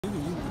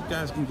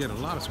guys can get a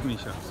lot of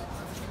screenshots.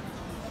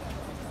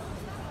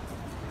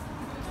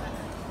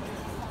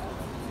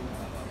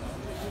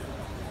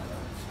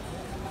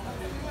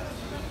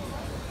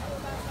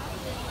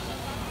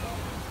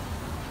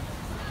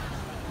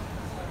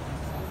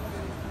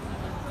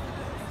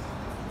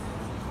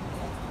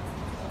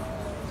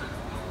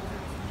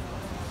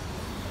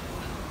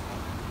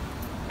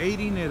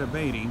 Aiding and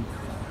abetting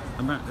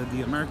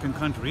the American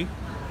country,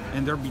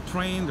 and they're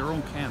betraying their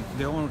own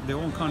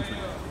country.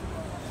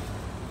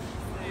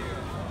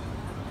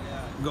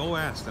 Go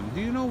ask them.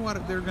 Do you know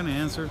what they're going to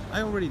answer?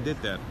 I already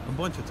did that a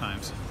bunch of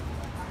times.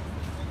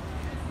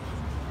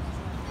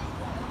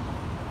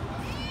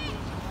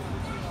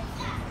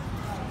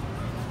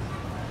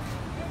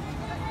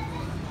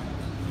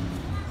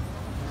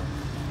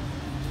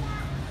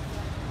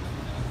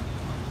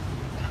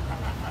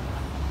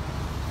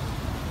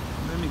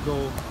 Let me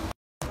go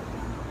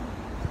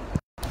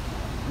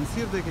and see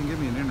if they can give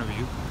me an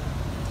interview.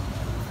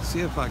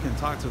 See if I can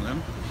talk to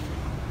them.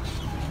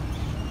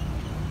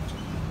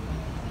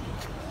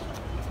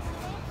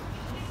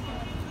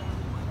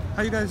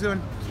 How you guys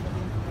doing?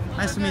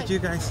 Nice to meet you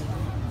guys.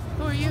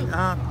 Who are you?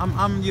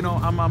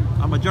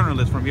 I'm a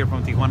journalist from here,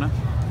 from Tijuana.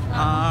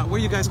 Where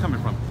are you guys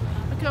coming from?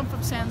 I come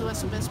from San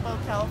Luis Obispo,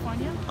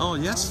 California. Oh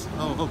yes.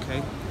 Oh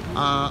okay.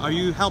 Are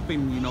you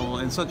helping,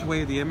 in such a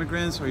way the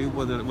immigrants? Are you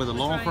with a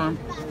law firm?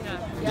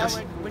 Yeah,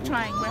 Yes. we're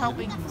trying. We're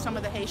helping some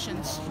of the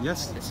Haitians.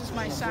 Yes. This is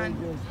my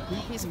son.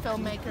 He's a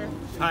filmmaker.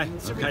 Hi.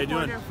 He's a How you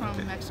doing? reporter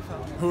from Mexico.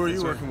 Who are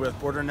you working with?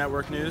 Border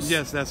Network News?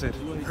 Yes, that's it.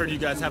 Heard you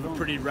guys have a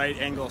pretty right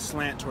angle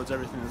slant towards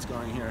everything that's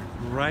going here.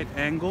 Right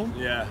angle.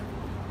 Yeah.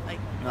 Like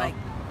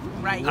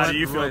right. How do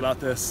you feel Right. about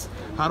this?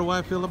 How do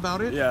I feel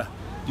about it? Yeah.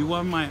 Do you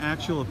want my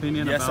actual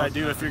opinion? Yes, about I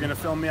do. If you're going to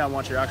film me, I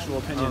want your actual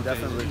opinion, Okay.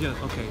 definitely. Yes,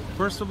 okay.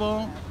 First of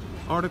all,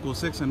 Article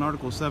 6 and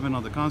Article 7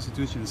 of the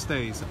Constitution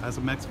states, as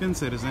a Mexican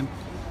citizen,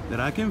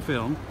 that I can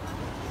film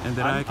and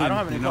that I can. I don't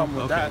have any problem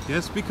with that.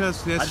 Yes,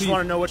 because I just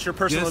want to know what your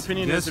personal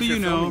opinion is if you're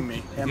filming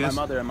me and my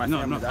mother and my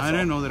family. That's I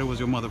didn't all. know that it was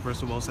your mother.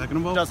 First of all, second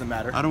of all, Doesn't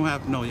matter. I don't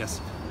have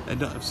Yes.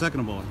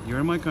 Second of all, you're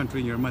in my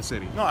country, you're in my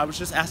city. No, I was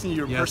just asking you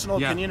your Yes, personal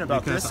opinion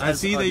about because this. I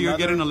see that you're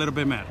getting a little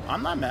bit mad.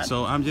 I'm not mad.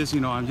 So I'm just,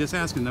 I'm just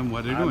asking them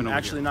what they're doing. I'm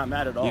actually not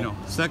mad at all.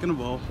 Second of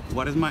all,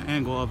 what is my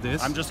angle of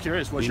this? I'm just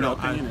curious what your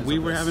opinion is. We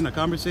of were this. having a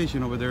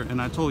conversation over there, and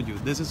I told you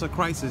this is a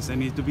crisis and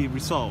needs to be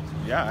resolved.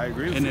 Yeah, I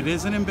agree with And you. it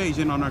is an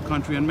invasion on our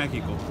country and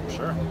Mexico.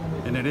 Sure.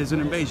 And it is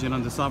an invasion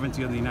on the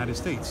sovereignty of the United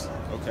States.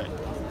 Okay.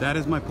 That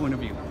is my point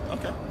of view.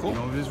 Okay, cool.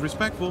 It is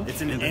respectful.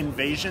 It's an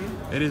invasion?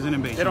 It is an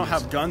invasion. They don't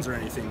yes. have guns or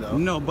anything, though.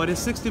 No, but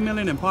it's 60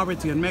 million in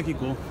poverty in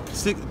Mexico,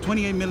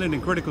 28 million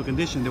in critical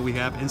condition that we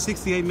have, and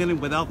 68 million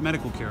without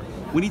medical care.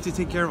 We need to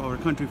take care of our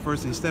country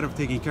first instead of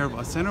taking care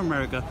of Central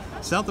America,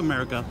 South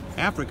America,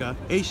 Africa,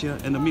 Asia,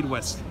 and the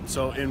Midwest.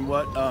 So in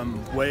what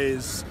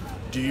ways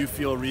do you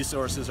feel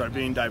resources are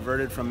being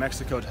diverted from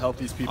Mexico to help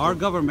these people? Our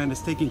government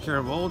is taking care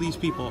of all these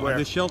people Where? at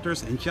the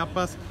shelters in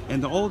Chiapas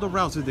and all the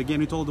routes that they're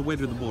getting all the way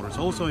to the borders.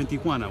 Also in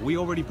Tijuana, we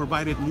already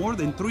provided more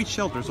than 3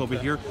 shelters over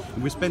here.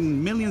 And we're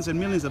spending millions and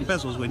millions of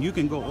pesos when you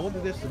can go over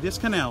this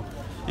canal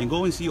and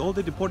go and see all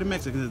the deported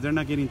Mexicans that they're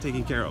not getting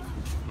taken care of.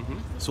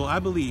 So I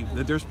believe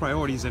that there's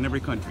priorities in every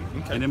country.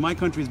 Okay. And in my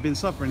country has been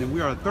suffering, and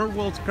we are a third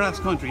world class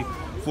country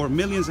for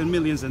millions and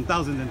millions and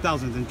thousands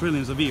and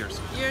trillions of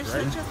years. You're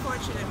such a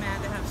fortunate man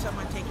to have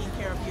someone taking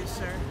care of you,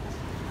 sir.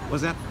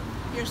 What's that?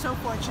 You're so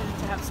fortunate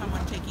to have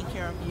someone taking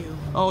care of you.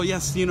 Oh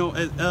yes, we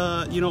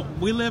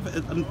live.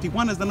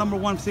 Tijuana is the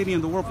 #1 city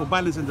in the world for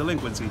violence and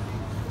delinquency.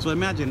 So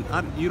imagine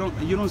you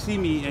don't see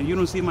me and you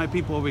don't see my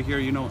people over here,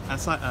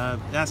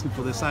 asking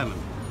for the asylum.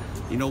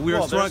 We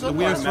are struggling.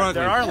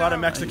 There are a lot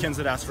of Mexicans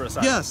that ask for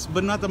asylum. Yes,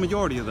 but not the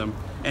majority of them.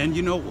 And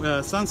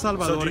San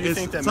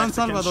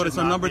Salvador is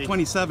on number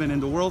 27 in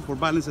the world for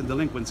violence and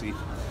delinquency.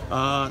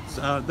 That's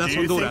Do you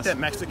Honduras. think that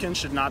Mexicans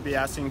should not be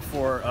asking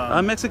for?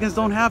 Mexicans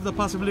don't have the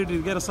possibility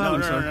to get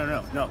asylum,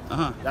 sir. No.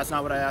 That's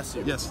not what I asked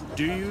you. Yes.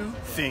 Do you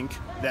think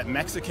that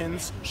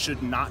Mexicans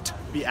should not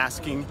be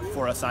asking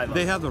for asylum?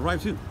 They have the right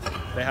to.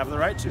 They have the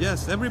right to.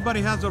 Yes,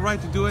 everybody has the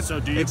right to do it. So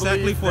do you exactly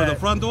believe for the that-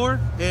 front door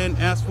and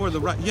ask for the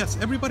right? Yes,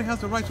 everybody has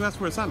the right to ask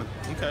for asylum.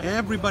 Okay.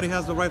 Everybody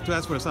has the right to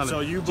ask for asylum. So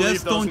you believe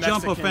just those don't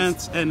jump a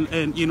Mexicans- fence and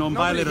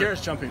violate. here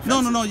is jumping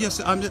No. fences.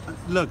 Yes,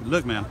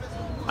 look, man.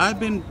 I've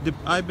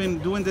been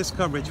doing this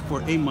coverage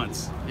for 8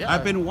 months. Yeah.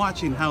 I've been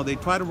watching how they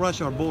try to rush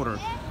our border.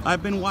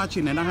 I've been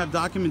watching, and I have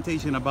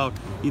documentation about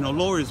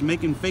lawyers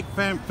making fake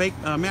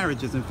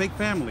marriages and fake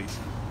families.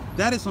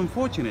 That is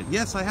unfortunate.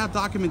 Yes, I have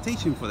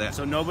documentation for that.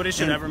 So nobody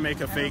should ever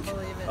make a fake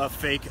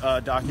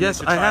document Yes,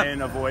 to I try have-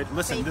 and avoid.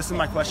 Listen, this is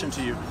my question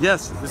to you.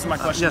 Yes. This is my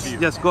question yes, to you.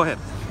 Yes, go ahead.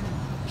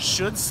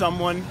 Should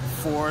someone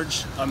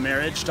forge a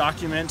marriage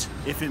document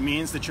if it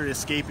means that you're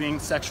escaping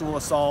sexual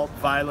assault,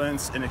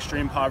 violence, and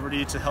extreme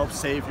poverty to help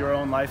save your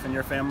own life and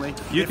your family?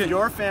 If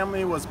your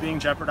family was being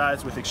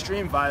jeopardized with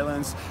extreme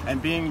violence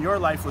and your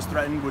life was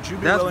threatened, would you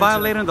be That's willing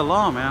violating the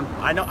law, man.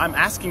 I know, I'm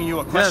asking you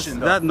a question,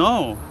 though.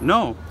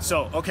 No.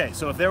 So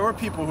if there were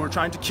people who were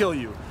trying to kill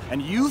you,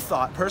 and you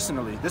thought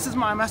personally,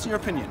 I'm asking your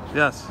opinion.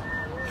 Yes.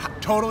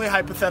 totally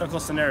hypothetical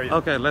scenario.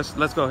 Okay, let's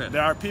go ahead.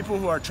 There are people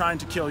who are trying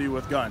to kill you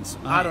with guns.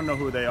 I don't know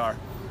who they are.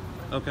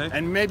 Okay.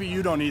 And maybe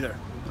you don't either.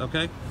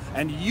 Okay.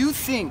 And you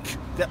think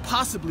that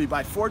possibly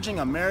by forging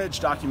a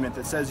marriage document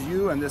that says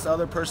you and this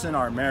other person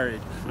are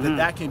married,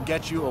 that can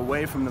get you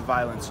away from the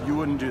violence. You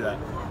wouldn't do that.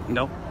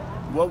 No.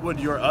 What would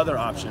your other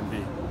option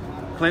be?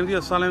 Claim the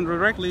asylum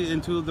directly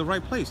into the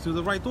right place, to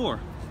the right door,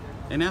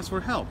 and ask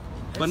for help.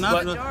 But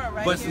not. the door,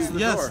 right? But This is the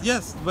yes, door.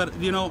 yes. But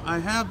you know, I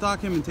have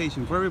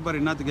documentation for everybody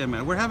not to get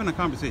mad. We're having a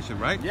conversation,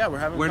 right? Yeah, we're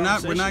having. We're a not.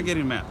 conversation. We're not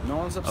getting mad. No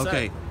one's upset.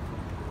 Okay.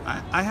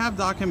 I have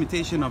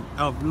documentation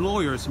of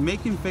lawyers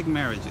making fake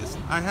marriages.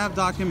 I have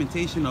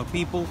documentation of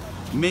people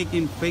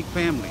making fake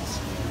families.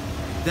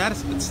 That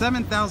is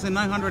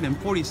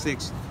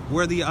 7,946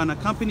 were the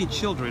unaccompanied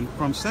children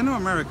from Central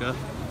America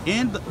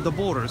and the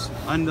borders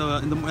in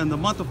the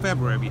month of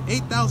February.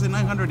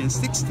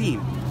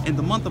 8,916 in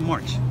the month of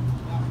March.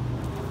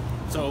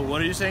 So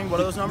what are you saying? What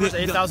are those numbers?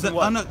 8,000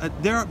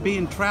 what? They're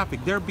being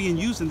trafficked. They're being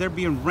used and they're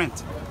being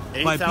rent.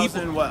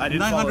 8,000 what? I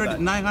didn't follow that.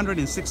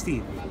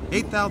 916.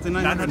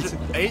 8,916.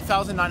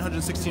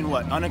 8,916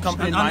 what?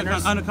 Unaccompanied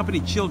minors?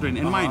 Unaccompanied children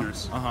and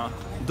minors.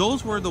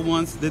 Those were the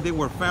ones that they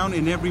were found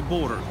in every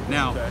border.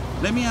 Now,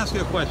 let me ask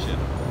you a question.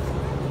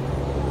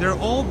 They're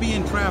all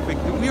being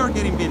trafficked. We are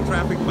being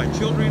trafficked by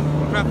children,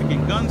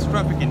 trafficking guns,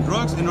 trafficking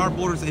drugs in our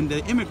borders, and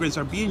the immigrants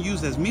are being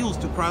used as mules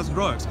to cross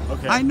drugs.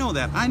 Okay. I know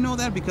that. I know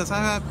that because I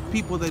have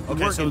people that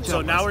work in so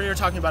Chiapas. now you're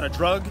talking about a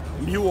drug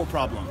mule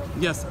problem.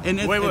 Yes, and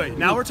Wait.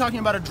 Now we're talking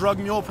about a drug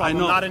mule problem,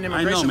 not an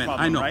immigration problem,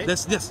 I know. right?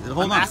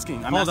 Hold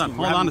on.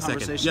 Hold on a second.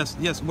 Conversation.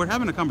 Yes, we're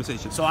having a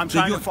conversation. So I'm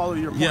trying to follow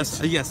your point.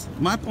 Yes.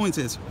 My point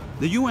is,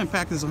 the UN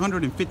pact is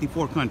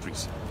 154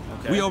 countries.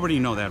 Okay. We already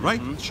know that, right?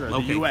 Sure.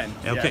 Okay. The UN.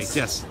 Okay.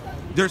 Yes.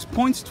 There's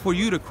points for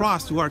you to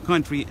cross to our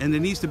country, and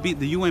there needs to be,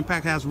 the UN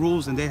pact has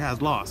rules and they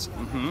has laws.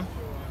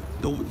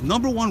 The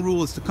number one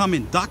rule is to come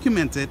in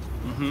documented,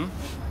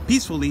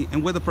 peacefully,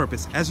 and with a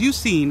purpose. As you've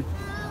seen,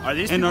 are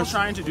these people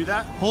trying to do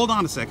that? Hold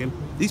on a second.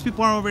 These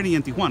people are already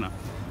in Tijuana.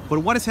 But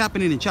what is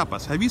happening in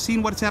Chiapas? Have you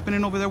seen what's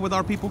happening over there with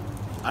our people?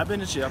 I've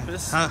been to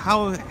Chiapas.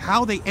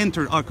 How they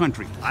enter our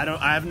country?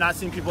 I have not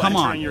seen people Come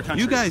entering on. your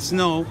country. You guys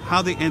know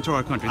how they enter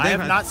our country. I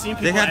have not seen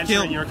people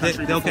entering your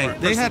country before.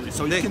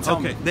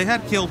 They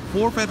had killed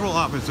 4 federal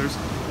officers.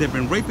 They've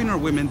been raping our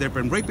women. They've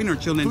been raping our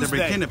children. Who's they've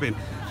been kidnapping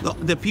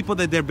the people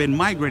that they've been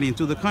migrating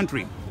to the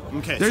country.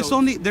 Okay. There's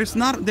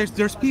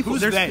people.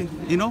 Who's they?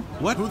 You know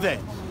what? Who they?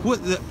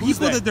 The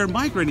people that they're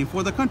migrating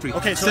for the country.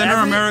 Okay, so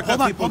Central America.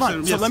 Hold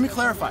on. So let me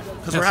clarify,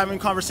 because we're having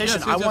a conversation.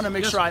 Yes, I want to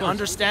make sure I of course.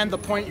 understand the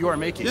point you are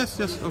making. Yes.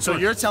 So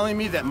you're telling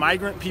me that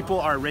migrant people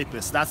are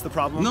rapists? That's the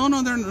problem?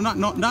 No, they're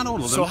not all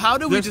of them. So how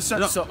do we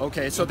discern?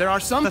 So there are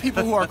some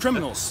people who are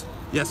criminals.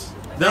 Yes.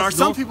 There are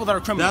some people that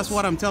are criminals. That's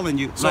what I'm telling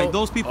you. So, like,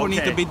 those people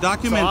need to be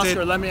documented. So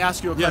Oscar, let me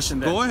ask you a question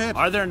then. Go ahead.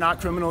 Are there not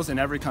criminals in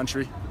every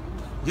country?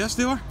 Yes,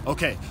 they are.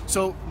 Okay,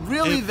 so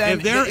really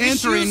if they're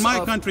entering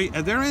my country,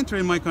 and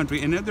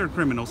they're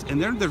criminals, and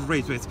they're the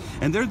rapists,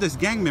 and they're this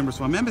gang members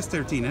from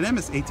MS-13 and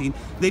MS-18,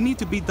 they need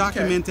to be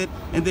documented,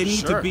 and they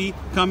need to be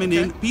coming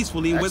in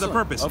peacefully and with a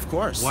purpose. Of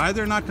course. Why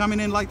they're not coming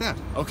in like that?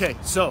 Okay,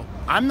 so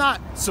I'm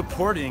not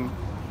supporting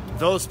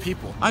those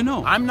people. I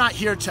know. I'm not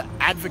here to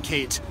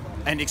advocate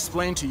and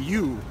explain to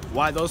you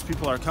why those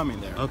people are coming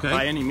there. Okay.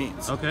 By any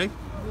means. Okay.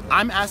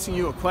 I'm asking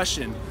you a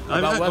question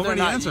about whether or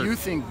not you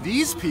think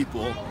these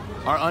people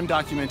are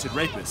undocumented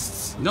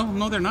rapists.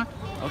 No, they're not.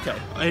 Okay.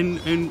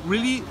 And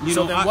really,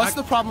 so then what's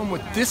the problem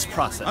with this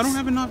process? I don't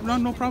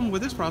have no problem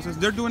with this process.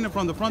 They're doing it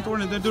from the front door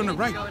and they're doing it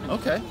right.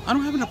 Okay. I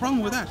don't have a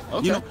problem with that.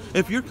 Okay. You know,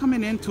 if you're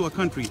coming into a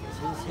country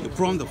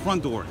from the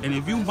front door, and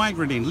if you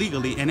migrating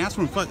legally and ask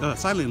for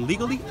asylum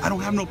legally, I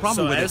don't have no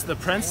problem with it. So as the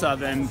Prensa,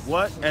 then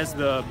as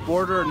the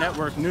Border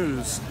Network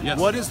News,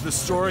 what is the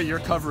story you're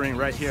covering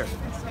right here?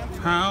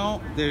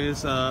 How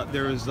there's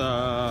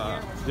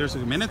a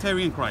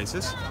humanitarian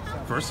crisis.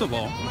 First of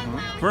all,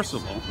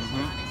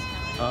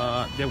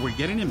 that we're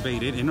getting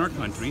invaded in our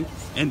country,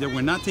 and that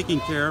we're not taking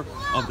care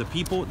of the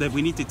people that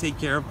we need to take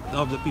care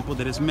of the people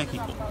that is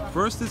Mexico.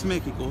 First is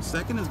Mexico,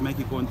 second is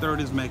Mexico, and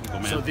third is Mexico,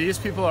 man. So these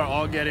people are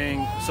all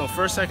getting,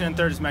 first, second, and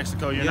third is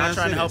Mexico. You're not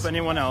trying to help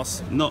anyone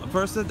else. No,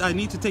 first I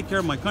need to take care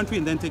of my country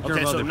and then take care of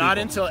other people. Okay, so not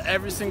until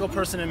every single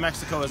person in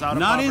Mexico is out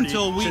of poverty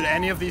should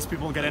any of these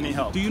people get any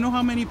help. Do you know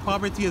how many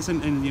poverty is in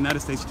the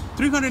United States?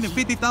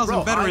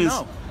 350,000 veterans.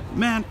 I know.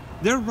 Man,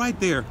 they're right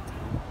there.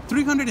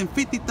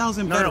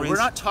 350,000 veterans. No, we're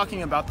not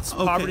talking about this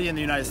poverty in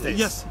the United States.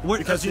 Yes.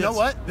 Because you know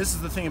what? This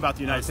is the thing about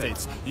the United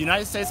States. The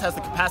United States has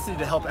the capacity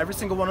to help every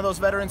single one of those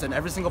veterans and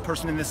every single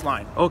person in this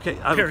line. Okay.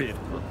 Period.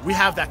 We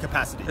have that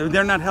capacity.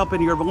 They're not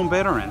helping your own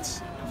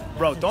veterans.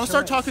 Bro, don't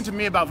start talking to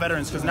me about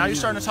veterans, because now you're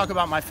starting to talk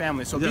about my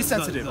family. So be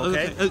sensitive,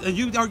 okay?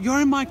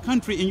 You're in my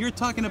country and you're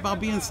talking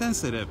about being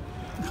sensitive.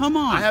 Come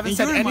on. I haven't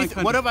said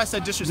anything. What have I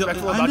said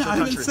disrespectful about your country?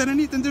 I haven't said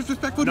anything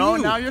disrespectful to you. No,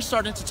 now you're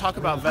starting to talk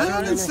about veterans.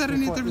 I haven't said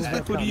anything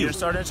disrespectful to you. You're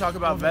starting to talk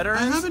about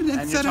veterans. I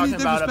haven't said anything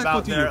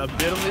disrespectful to you. Their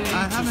ability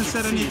I haven't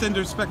said anything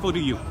disrespectful to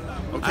you.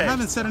 Okay. I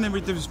haven't said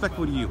anything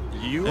disrespectful to you.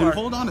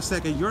 Hold on a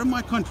second. You're in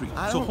my country.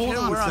 So hold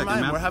on a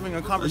second, man. We're having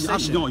a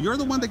conversation. No, you're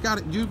the one that got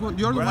it. You're the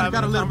one that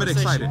got a little bit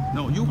excited.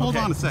 No, you hold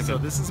on a second. So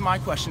this is my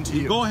question to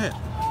you. Go ahead.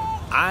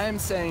 I am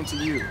saying to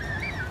you,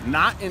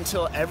 not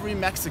until every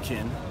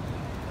Mexican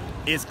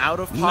is out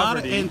of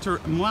poverty.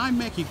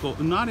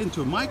 Not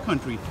into my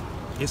country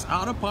is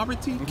out of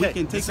poverty. Okay, we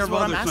can take care of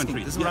other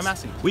countries. This is what I'm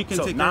asking. We can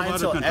take care of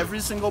other countries. Every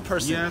single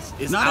person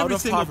is not out every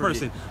of single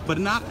poverty. person, but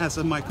not as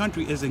in my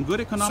country is in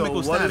good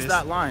economical status. So what status. is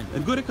that line? A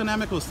good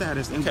economical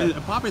status, and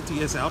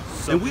poverty is out,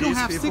 so and we don't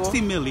have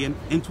 60 million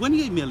and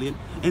 28 million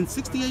and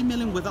 68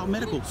 million without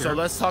medical care. So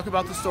let's talk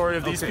about the story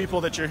of these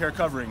people that you're here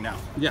covering now.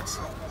 Yes.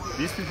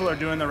 These people are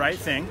doing the right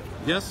thing.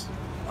 Yes.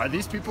 Are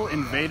these people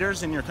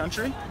invaders in your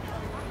country?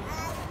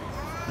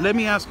 Let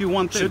me ask you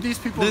one thing. Should these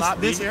people not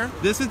be here?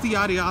 This is the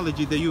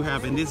ideology that you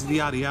have, and this is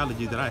the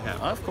ideology that I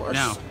have. Of course.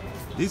 Now,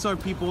 these are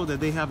people that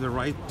they have the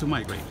right to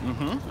migrate,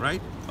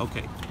 right?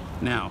 Okay.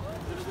 Now,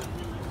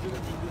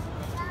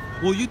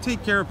 will you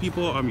take care of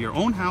people on your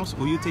own house,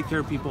 or will you take care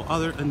of people on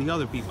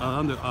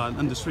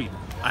the street?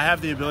 I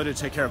have the ability to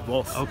take care of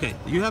both. Okay.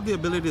 You have the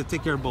ability to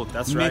take care of both.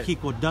 That's right.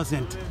 Mexico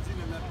doesn't.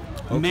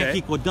 Okay.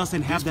 Mexico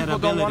doesn't have that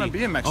ability. These people don't want to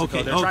be in Mexico.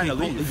 Okay, They're trying to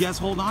leave. Yes,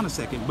 hold on a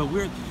second. But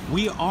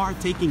we are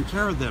taking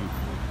care of them.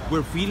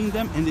 We're feeding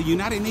them, and the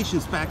United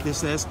Nations Pact that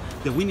says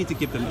that we need to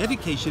give them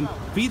education,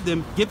 feed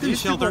them, give them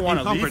shelter and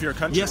comfort. Leave your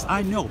country. Yes,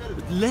 I know.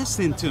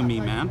 Listen to me,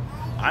 man.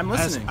 I'm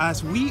listening.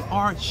 As we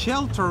are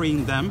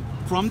sheltering them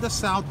from the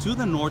south to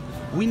the north,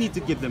 we need to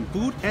give them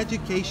food,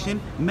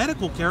 education,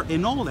 medical care,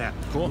 and all that.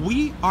 Cool.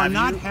 We are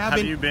not having.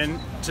 Have you been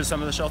to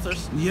some of the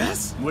shelters?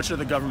 Yes. Which are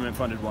the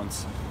government-funded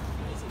ones?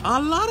 A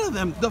lot of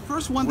them. The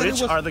first one that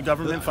Which are the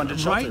government-funded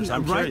shelters?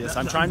 I'm curious.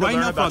 I'm trying to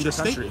learn about your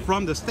country.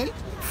 From the state?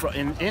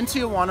 In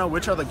Tijuana,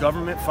 which are the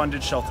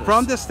government-funded shelters?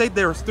 From the state,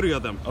 there's 3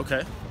 of them.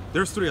 Okay.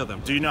 There's 3 of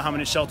them. Do you know how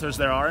many shelters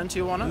there are in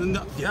Tijuana?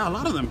 No, yeah, a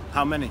lot of them.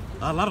 How many?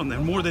 A lot of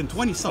them. More than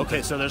 20 something.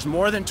 Okay, so there's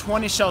more than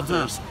 20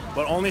 shelters,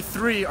 but only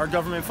 3 are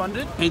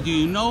government-funded? And do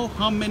you know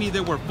how many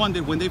they were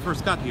funded when they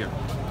first got here?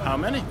 How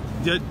many?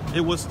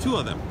 It was 2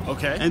 of them.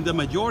 Okay. And the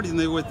majority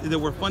they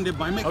were funded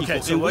by Mexico. Okay,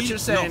 so what you're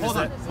saying is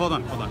that... Hold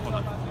on.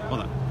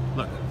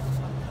 Look,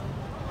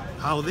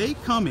 how they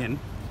come in,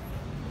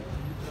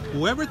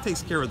 whoever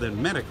takes care of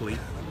them medically,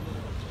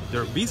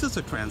 their visas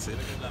of transit,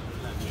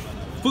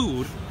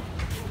 food,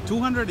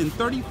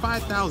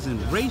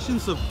 235,000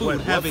 rations of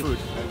food. What food?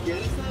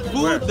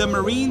 Food the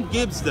Marine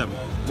gives them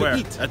to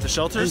eat. At the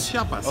shelters? In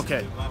Chiapas.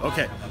 Okay.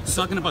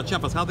 Talking about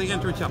Chiapas, how they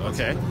enter Chiapas.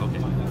 Okay.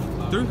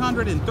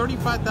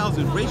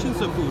 335,000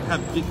 rations of food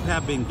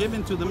have been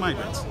given to the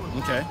migrants.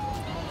 Okay.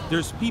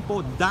 There's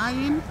people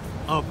dying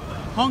of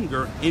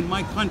hunger in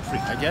my country.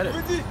 I get it.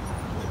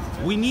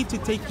 We need to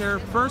take care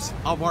first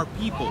of our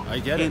people. I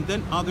get it. And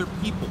then other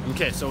people.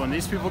 Okay, so when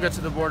these people get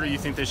to the border, you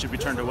think they should be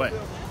turned away?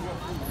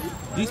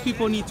 These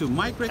people need to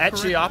migrate. At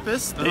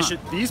Chiapas, they should.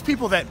 These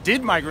people that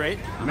did migrate,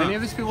 many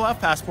of these people have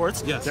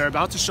passports. Yes. They're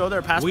about to show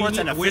their passports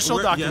and official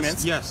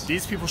documents. Yes.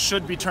 These people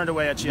should be turned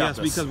away at Chiapas.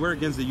 Yes, because we're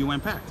against the UN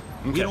Pact.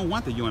 Okay. We don't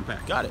want the UN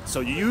Pact. Got it.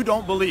 So you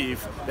don't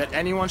believe that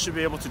anyone should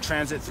be able to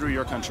transit through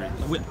your country?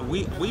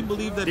 We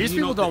believe that these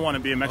people don't want to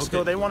be in Mexico.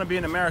 Okay. They want to be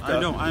in America. I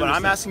know. But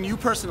I'm asking you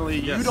personally.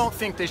 Yes. You don't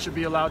think they should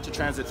be allowed to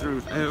transit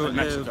through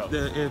Mexico?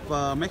 If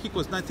Mexico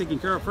is not taken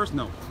care of first,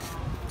 no.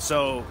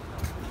 So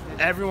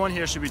everyone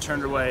here should be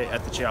turned away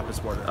at the Chiapas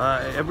border.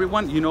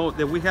 Everyone, you know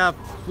that we have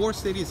 4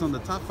 cities on the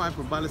top 5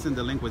 for violence and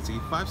delinquency,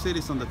 5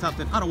 cities on the top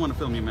 10. I don't want to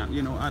film you, man.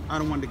 You know, I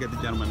don't want to get the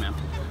gentleman, man.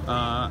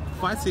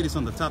 5 cities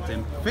on the top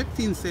 10,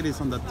 15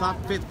 cities on the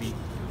top 50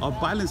 of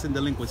violence and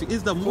delinquency.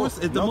 Is the most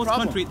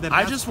country that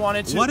I just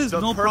wanted to. What is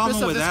no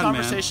problem with that,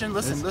 conversation,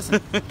 man?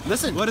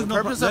 Listen. What is the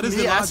purpose of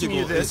me asking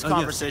you this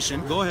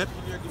conversation? Yes. Go ahead.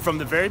 From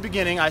the very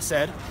beginning, I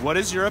said, "What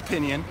is your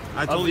opinion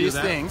of these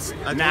things?"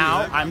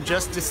 Now I'm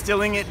just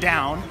distilling it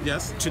down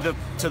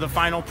to the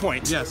final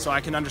point, so I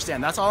can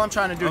understand. That's all I'm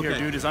trying to do here,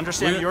 dude, is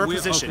understand your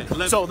position.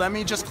 Okay. So let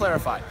me just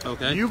clarify.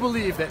 Okay. You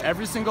believe that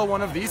every single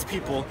one of these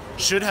people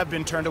should have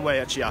been turned away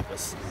at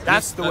Chiapas.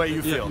 That's the way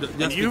you feel.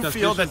 And you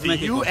feel that the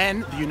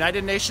UN, the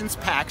United Nations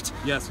Pact,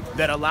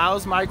 that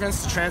allows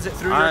migrants to transit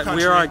through your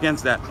country. We are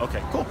against that.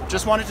 Okay, cool.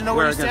 Just wanted to know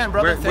where you stand,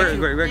 brother. Thank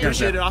you.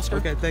 Appreciate it, Oscar.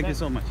 Okay, thank you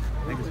so much.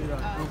 Thank you.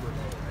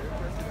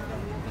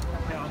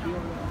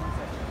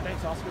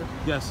 Thanks, Oscar.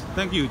 Yes,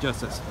 thank you,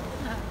 Justice.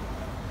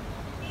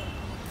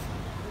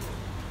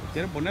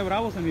 ¿Quieren poner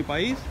bravos en mi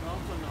país?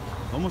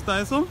 ¿Cómo está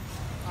eso?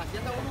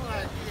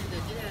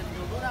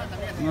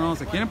 No,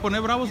 ¿se quieren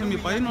poner bravos en mi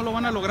país? ¿No lo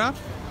van a lograr?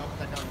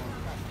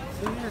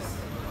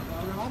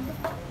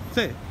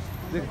 Sí.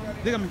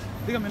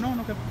 Dígame,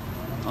 no, que...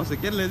 No,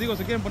 les digo,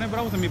 ¿se quieren poner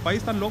bravos en mi país?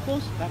 ¿Están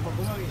locos?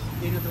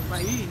 En nuestro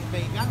país,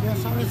 mexicano. Ya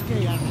sabes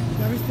que ya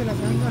viste las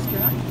gangas que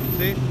hay.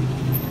 Sí.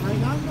 Hay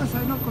gangas,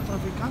 hay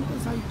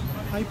narcotraficantes,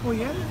 hay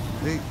polleros.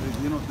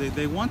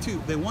 They want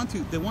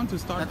to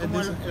start. Como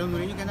los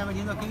hondureños que andan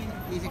veniendo aquí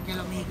dicen que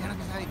los mexicanos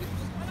que saben que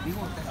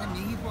digo, estás en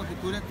México, que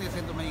tú eres de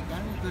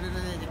centroamericano y tú eres de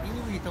aquí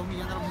y estás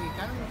humillando a los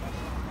mexicanos.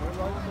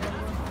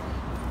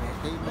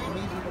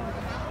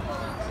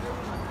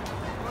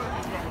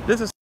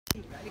 This is...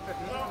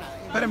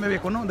 Espérame,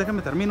 viejo, no,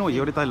 déjame termino y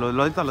ahorita lo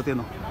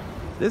atiendo.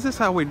 This is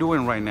how we're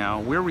doing right now.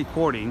 We're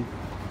recording.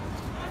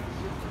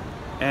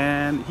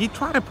 And he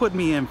tried to put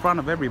me in front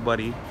of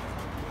everybody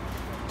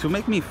to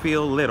make me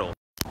feel little.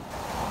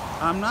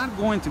 I'm not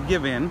going to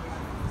give in.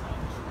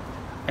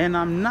 And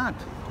I'm not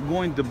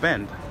going to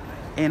bend.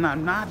 And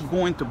I'm not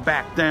going to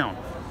back down.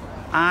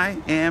 I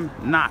am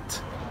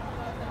not.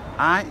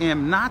 I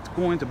am not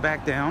going to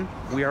back down.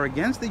 We are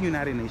against the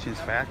United Nations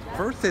fact.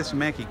 First is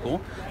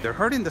Mexico. They're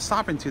hurting the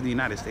sovereignty of the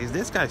United States.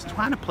 This guy's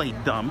trying to play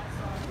dumb.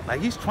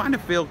 Like he's trying to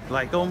feel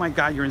like, oh my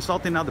God, you're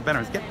insulting all the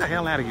veterans. Get the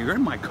hell out of here. You're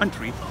in my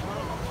country.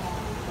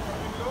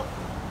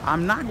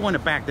 I'm not going to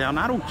back down.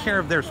 I don't care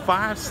if there's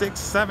 5, 6,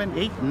 7,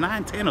 8,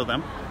 9, 10 of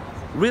them.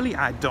 Really,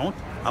 I don't.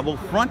 I will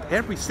front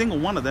every single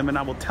one of them and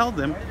I will tell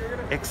them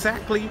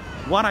exactly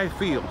what I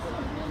feel.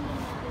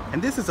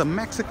 And this is a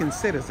Mexican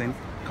citizen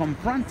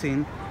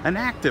confronting an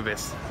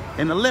activist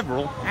and a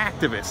liberal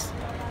activist.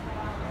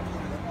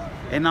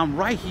 And I'm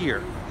right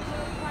here.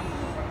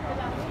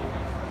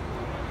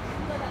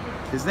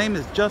 His name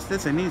is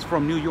Justice and he's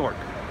from New York.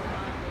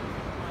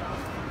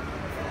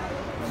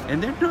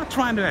 And they're not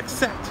trying to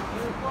accept.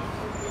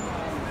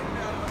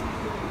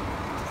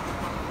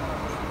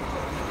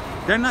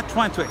 They're not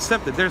trying to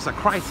accept that there's a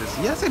crisis.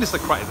 Yes, it is a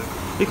crisis.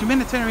 A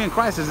humanitarian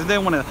crisis. If they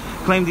want to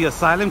claim the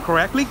asylum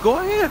correctly, go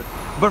ahead.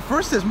 But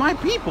first is my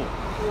people.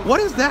 What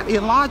is that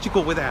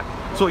illogical with that?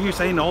 So you're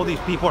saying all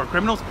these people are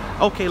criminals?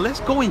 Okay, let's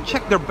go and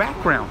check their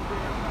background.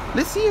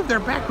 Let's see if their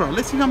background.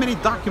 Let's see how many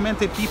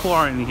documented people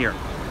are in here.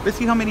 Let's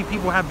see how many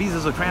people have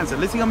visas of transit.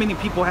 Let's see how many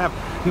people have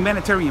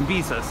humanitarian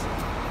visas.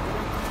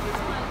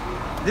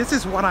 This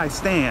is what I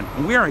stand.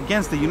 We are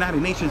against the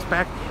United Nations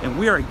Pact and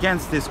we are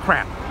against this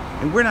crap.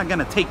 And we're not going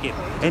to take it.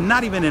 And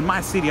not even in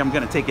my city I'm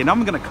going to take it.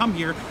 I'm going to come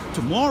here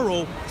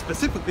tomorrow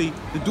specifically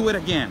to do it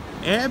again.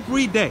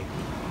 Every day.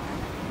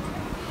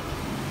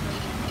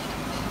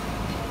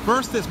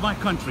 First is my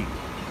country.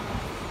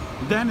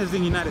 Then is the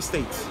United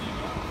States.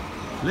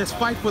 Let's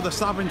fight for the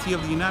sovereignty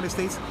of the United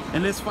States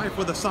and let's fight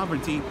for the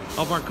sovereignty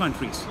of our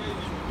countries.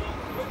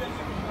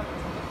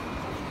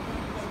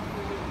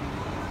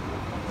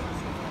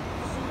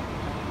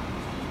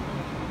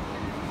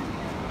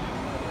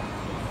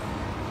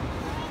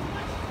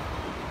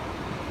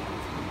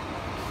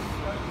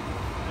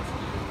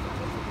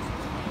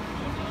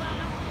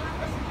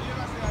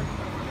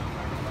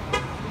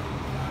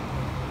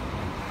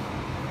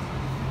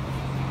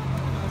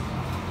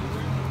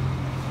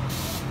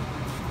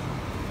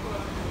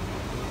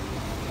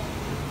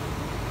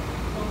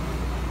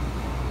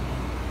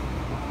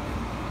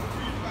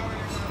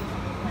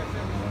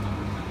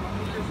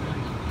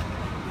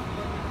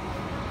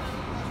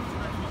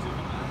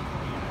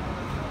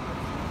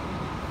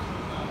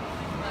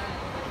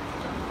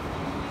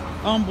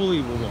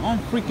 Unbelievable,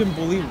 unfreaking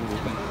believable,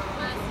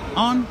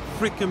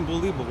 unfreaking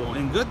believable,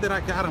 and good that I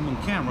got him on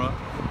camera.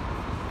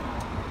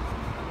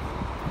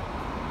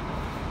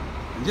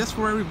 Just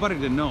for everybody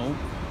to know,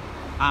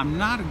 I'm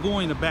not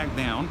going to back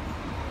down.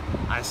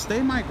 I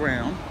stay my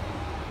ground,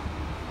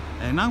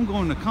 and I'm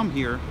going to come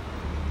here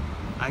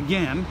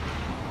again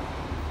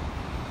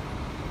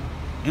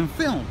and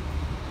film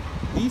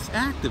these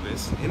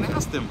activists and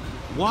ask them,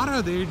 what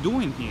are they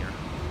doing here?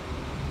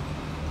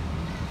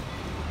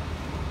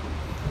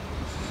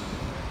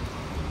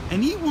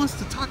 And he wants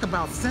to talk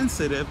about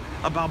sensitive,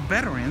 about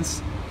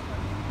veterans.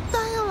 Get the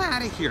hell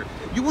out of here.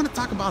 You want to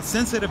talk about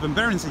sensitive and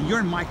veterans and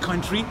you're in my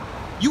country?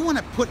 You want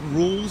to put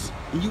rules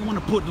and you want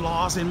to put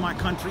laws in my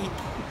country?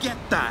 Get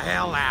the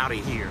hell out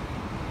of here.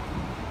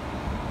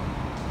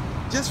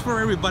 Just for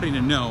everybody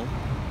to know,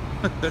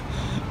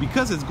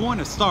 because it's going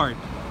to start,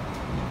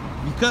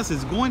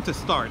 it's going to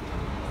start.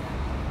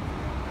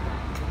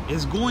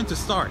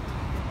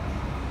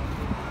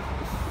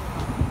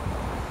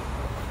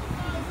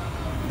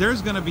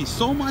 There's gonna be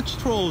so much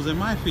trolls in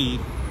my feed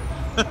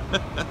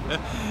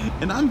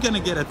and I'm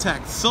gonna get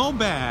attacked so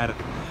bad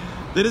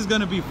that it's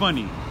gonna be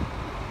funny.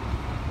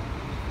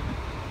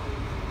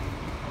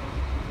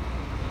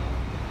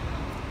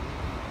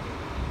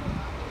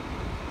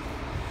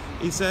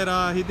 He said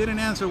he didn't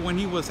answer when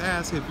he was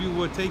asked if you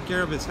would take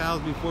care of his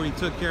house before he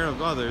took care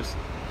of others.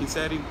 He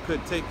said he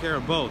could take care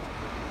of both,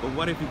 but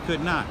what if he could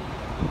not?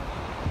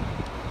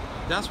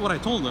 That's what I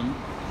told him.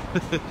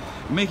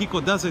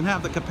 Mexico doesn't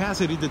have the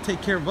capacity to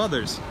take care of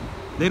others.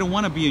 They don't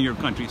want to be in your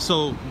country,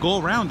 so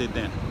go around it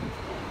then.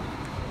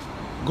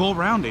 Go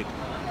around it.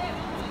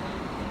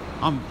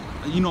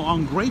 You know,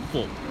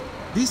 ungrateful.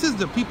 This is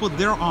the people,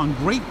 they're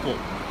ungrateful.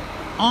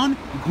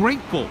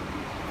 Ungrateful.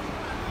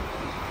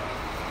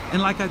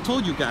 And like I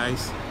told you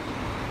guys,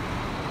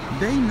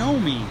 they know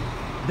me.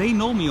 They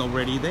know me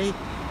already. They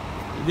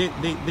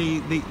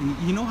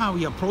you know how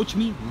he approached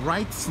me?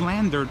 Right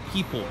slandered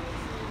people.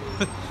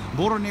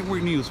 Border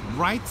Network News,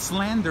 right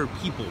slander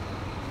people.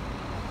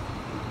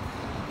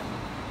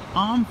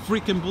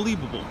 Unfreaking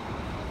believable.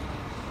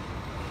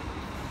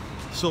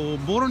 So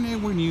Border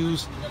Network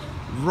News,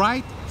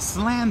 right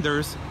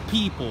slanders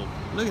people.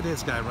 Look at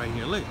this guy right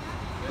here. Look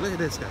at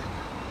this guy.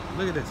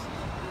 Look at this.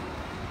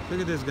 Look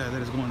at this guy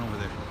that is going over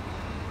there.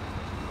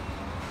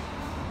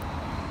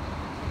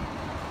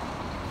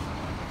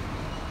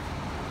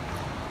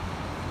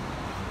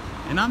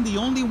 And I'm the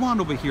only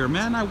one over here,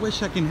 man. I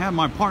wish I can have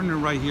my partner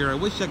right here. I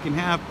wish I can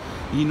have,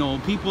 you know,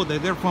 people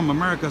that they're from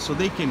America so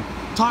they can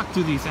talk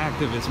to these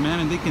activists,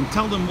 man, and they can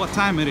tell them what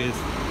time it is.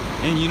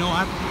 And, you know,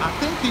 I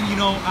think that, you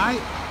know,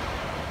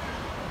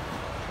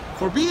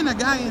 for being a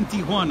guy in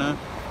Tijuana,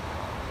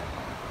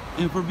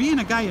 and for being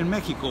a guy in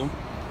Mexico,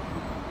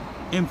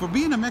 and for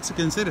being a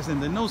Mexican citizen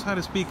that knows how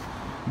to speak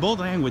both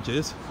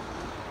languages,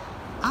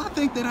 I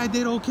think that I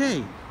did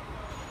okay.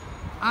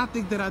 I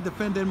think that I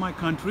defended my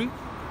country.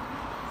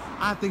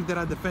 I think that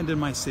I defended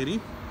my city,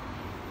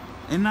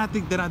 and I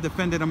think that I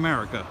defended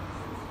America.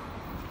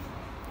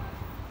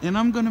 And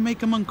I'm gonna make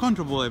them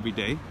uncomfortable every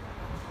day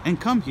and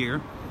come here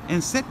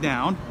and sit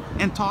down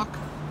and talk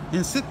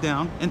and sit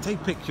down and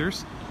take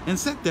pictures and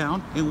sit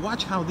down and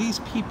watch how these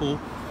people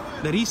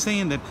that he's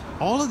saying that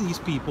all of these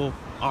people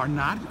are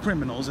not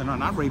criminals and are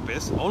not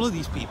rapists, all of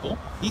these people,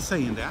 he's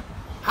saying that.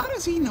 How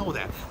does he know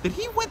that? That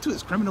he went to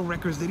his criminal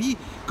records, that he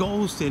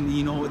goes and,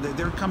 you know,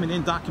 they're coming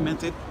in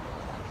documented.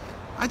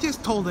 I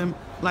just told him,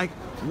 like,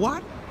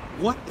 what,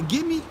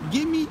 give me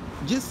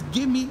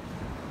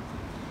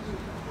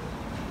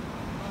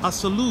a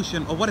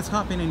solution of what is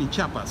happening in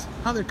Chiapas,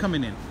 how they're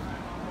coming in.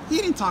 He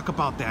didn't talk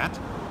about that,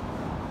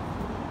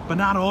 but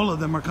not all of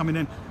them are coming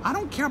in. I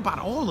don't care about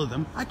all of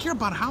them. I care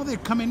about how they're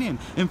coming in.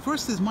 And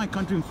first is my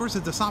country, and first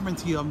is the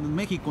sovereignty of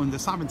Mexico and the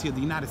sovereignty of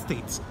the United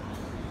States.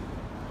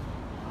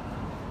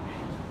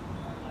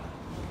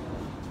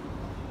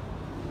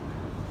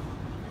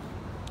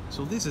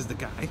 So this is the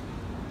guy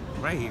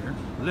right here,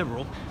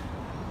 liberal.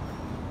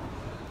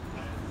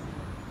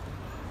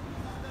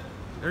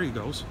 There he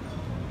goes.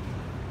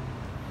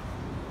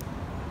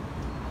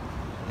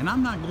 And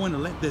I'm not going to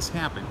let this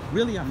happen.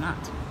 Really, I'm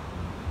not.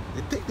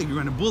 They think that you're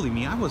going to bully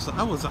me. I was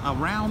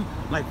around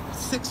like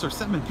 6 or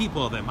 7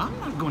 people of them. I'm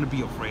not going to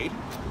be afraid.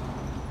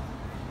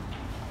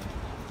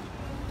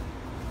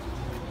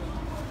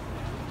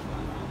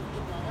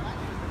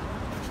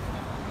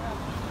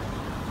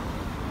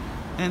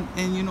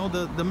 And you know,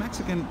 the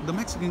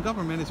Mexican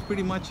government is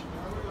pretty much,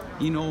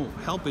 you know,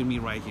 helping me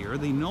right here.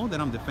 They know that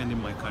I'm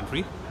defending my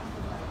country.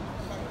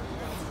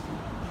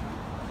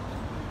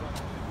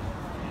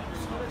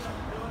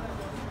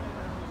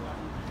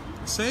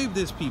 Save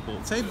this,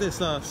 people. Save this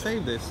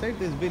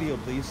video,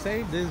 please.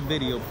 Save this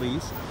video,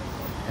 please.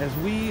 As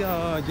we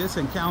just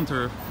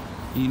encounter,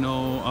 you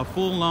know, a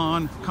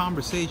full-on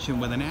conversation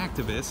with an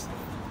activist.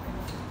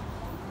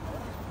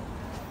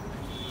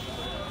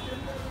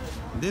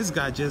 This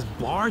guy just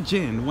barged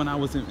in when I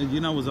was,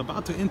 you know, was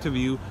about to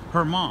interview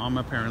her mom,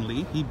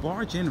 apparently. He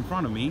barged in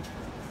front of me.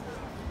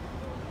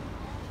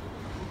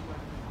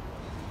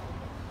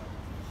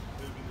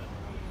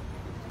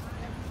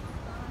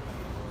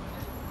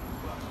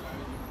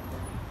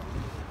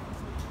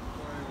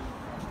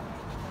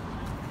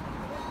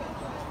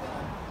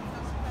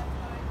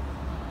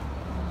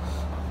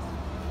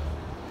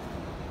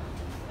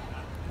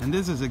 And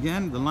this is,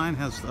 again, the line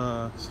has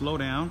slowed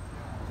down.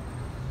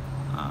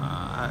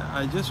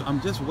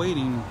 I'm just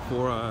waiting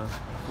for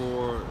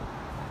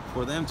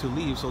them to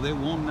leave, so they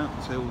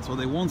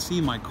won't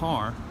see my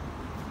car.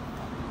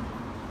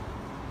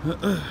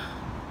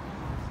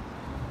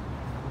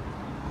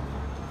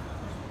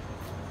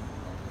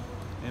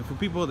 And for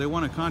people that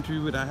want to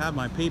contribute, I have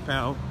my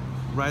PayPal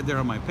right there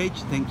on my page.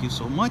 Thank you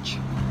so much.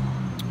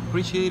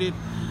 Appreciate it.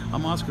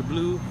 I'm Oscar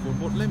Blue.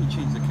 Let me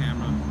change the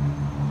camera.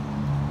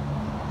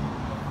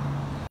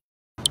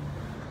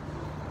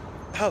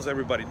 How's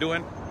everybody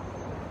doing?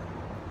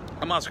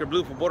 I'm Oscar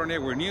Blue for Border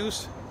Network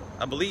News.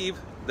 I believe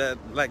that,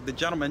 like the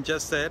gentleman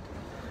just said,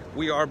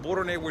 we are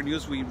Border Network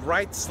News. We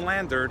right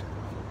slandered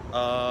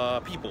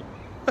people.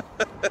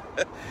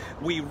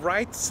 We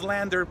right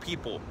slander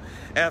people.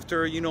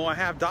 After, you know, I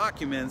have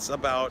documents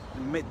about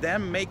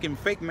them making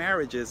fake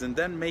marriages and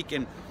then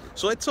making,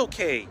 so it's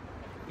okay.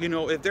 You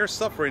know, if they're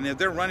suffering, if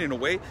they're running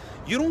away,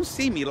 you don't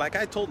see me, like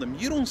I told them,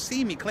 you don't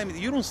see me claiming,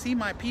 you don't see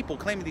my people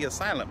claiming the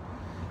asylum.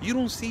 You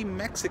don't see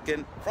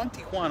Mexican from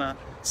Tijuana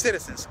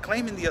citizens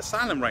claiming the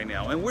asylum right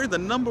now. And we're the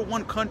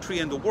 #1 country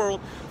in the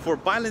world for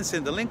violence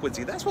and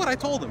delinquency. That's what I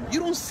told them.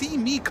 You don't see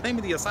me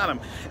claiming the asylum.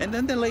 And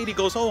then the lady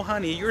goes, oh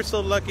honey, you're so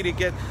lucky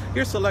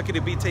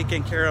to be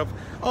taken care of.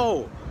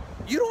 Oh,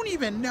 you don't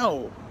even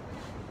know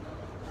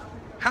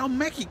how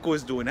Mexico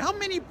is doing, how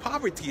many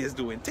poverty is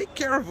doing. Take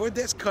care of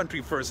this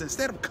country first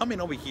instead of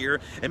coming over here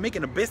and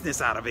making a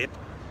business out of it.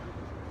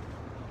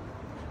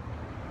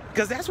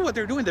 Because that's what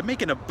they're doing. They're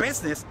making a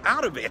business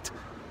out of it.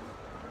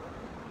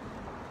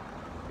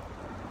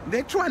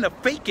 They're trying to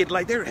fake it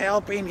like they're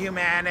helping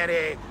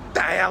humanity.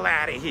 The hell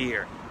out of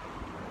here.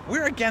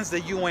 We're against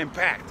the UN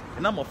Pact,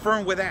 and I'm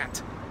firm with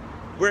that.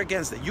 We're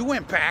against the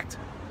UN Pact,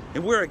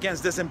 and we're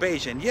against this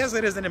invasion. Yes,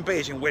 it is an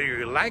invasion, whether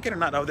you like it or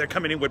not. Oh, they're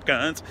coming in with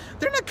guns.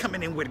 They're not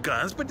coming in with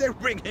guns, but they're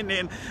bringing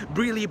in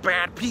really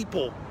bad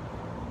people.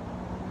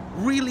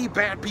 really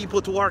bad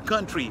people to our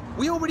country.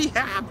 We already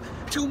have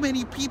too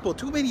many people,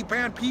 too many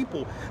bad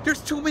people.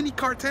 There's too many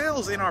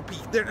cartels in our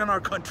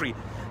country.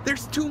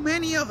 There's too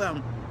many of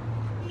them.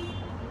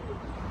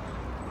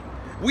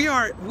 We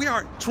are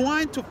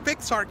trying to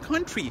fix our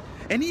country,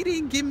 and he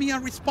didn't give me a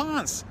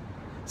response.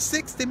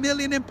 60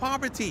 million in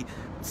poverty,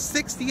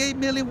 68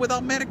 million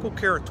without medical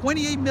care,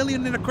 28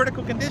 million in a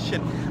critical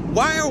condition.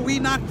 Why are we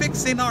not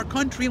fixing our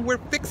country? And we're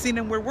fixing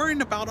and we're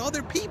worrying about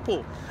other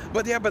people.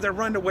 But yeah, but they're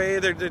running away.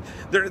 They're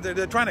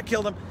trying to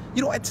kill them.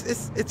 You know,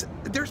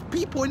 there's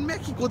people in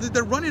Mexico that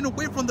they're running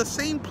away from the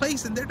same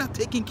place and they're not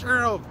taken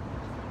care of.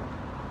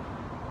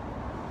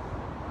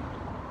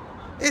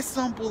 It's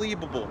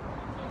unbelievable.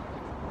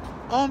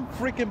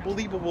 Unfreaking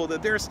believable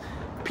that there's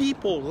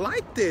people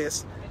like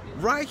this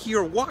right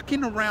here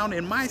walking around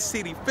in my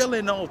city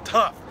feeling all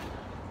tough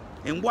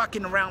and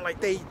walking around like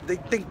they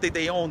think that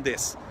they own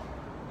this.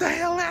 The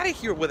hell out of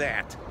here with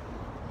that.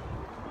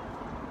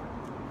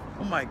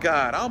 Oh my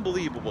God,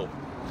 unbelievable.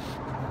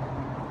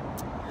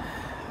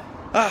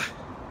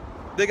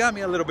 They got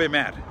me a little bit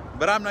mad,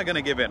 but I'm not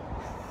gonna give in.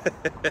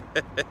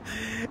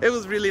 It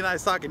was really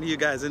nice talking to you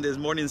guys in this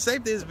morning.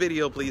 Save this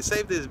video, please.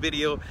 Save this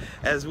video,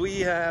 as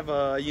we have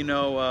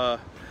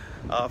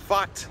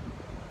fought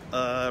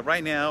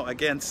right now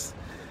against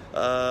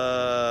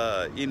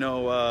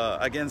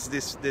against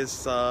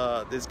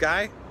this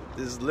guy,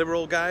 this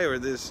liberal guy, or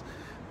this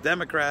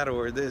Democrat,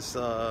 or this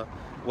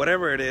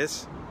whatever it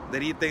is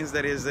that he thinks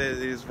that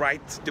is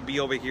right to be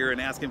over here and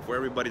asking for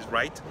everybody's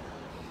right.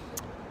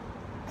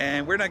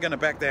 And we're not gonna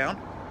back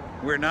down.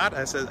 We're not,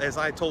 as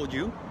I told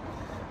you.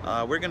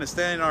 We're gonna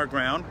stand our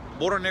ground.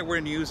 Border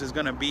Network News is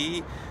gonna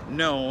be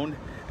known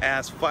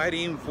as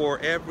fighting for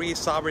every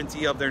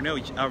sovereignty of their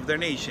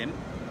nation.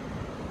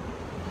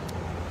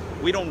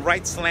 We don't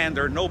right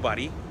slander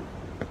nobody,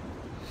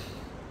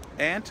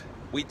 and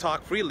we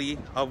talk freely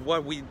of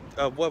what we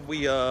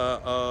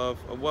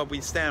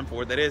stand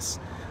for. That is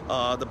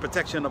the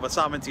protection of the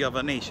sovereignty of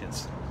our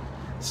nations.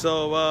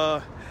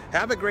 So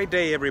have a great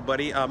day,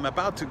 everybody. I'm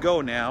about to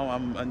go now.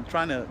 I'm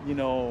trying to,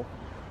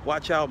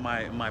 watch out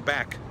my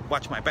back,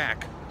 watch my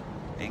back,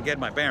 and get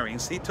my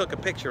bearings. He took a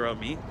picture of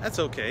me. That's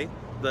okay.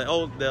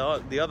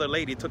 The other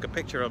lady took a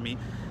picture of me.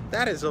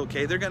 That is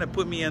okay. They're gonna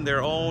put me in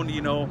their own,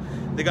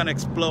 they're gonna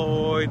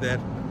exploit that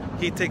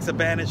he takes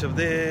advantage of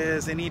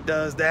this and he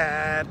does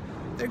that.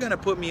 They're gonna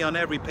put me on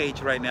every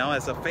page right now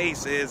as a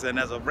faces and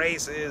as a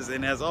races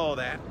and as all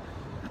that.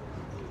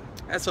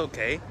 That's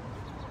okay.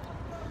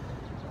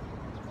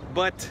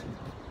 But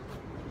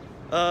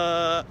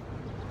there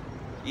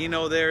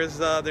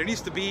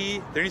needs to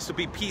be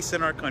peace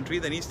in our country.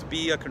 There needs to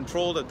be a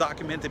controlled,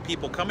 documented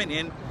people coming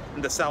in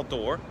the south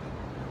door,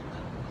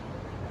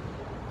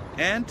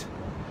 and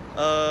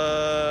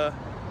there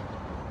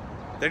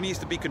needs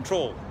to be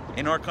control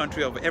in our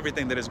country of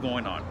everything that is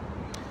going on.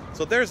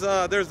 So there's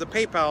the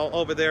PayPal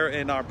over there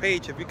in our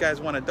page. If you guys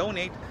want to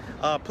donate,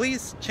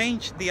 please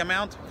change the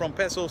amount from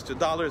pesos to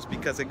dollars,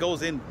 because it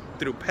goes in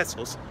through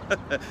pesos.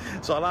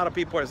 So a lot of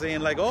people are saying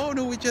like, oh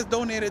no, we just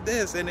donated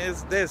this and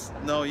it's this.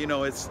 No, it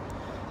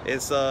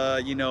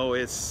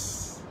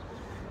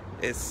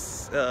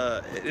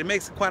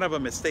makes quite of a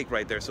mistake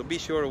right there. So be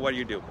sure of what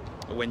you do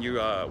when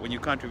you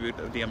contribute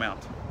the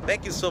amount.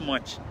 Thank you so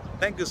much.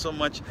 Thank you so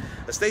much.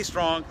 Stay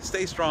strong.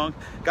 Stay strong.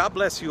 God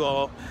bless you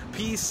all.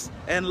 Peace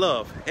and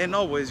love, and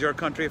always your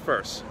country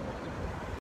first.